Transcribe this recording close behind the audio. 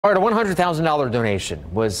All right, a $100,000 donation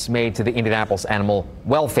was made to the Indianapolis animal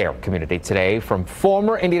welfare community today from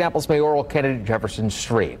former Indianapolis mayoral candidate Jefferson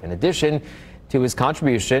Shreve. In addition to his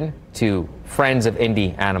contribution to Friends of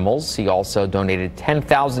Indy Animals, he also donated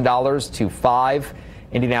 $10,000 to 5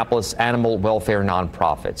 Indianapolis animal welfare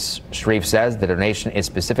nonprofits. Shreve says the donation is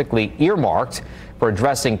specifically earmarked for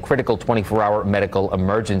addressing critical 24-hour medical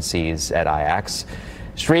emergencies at IACs.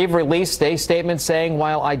 Shreve released a statement saying,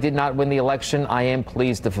 "While I did not win the election, I am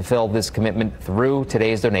pleased to fulfill this commitment through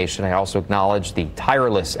today's donation. I also acknowledge the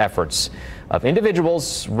tireless efforts of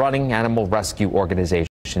individuals running animal rescue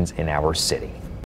organizations in our city."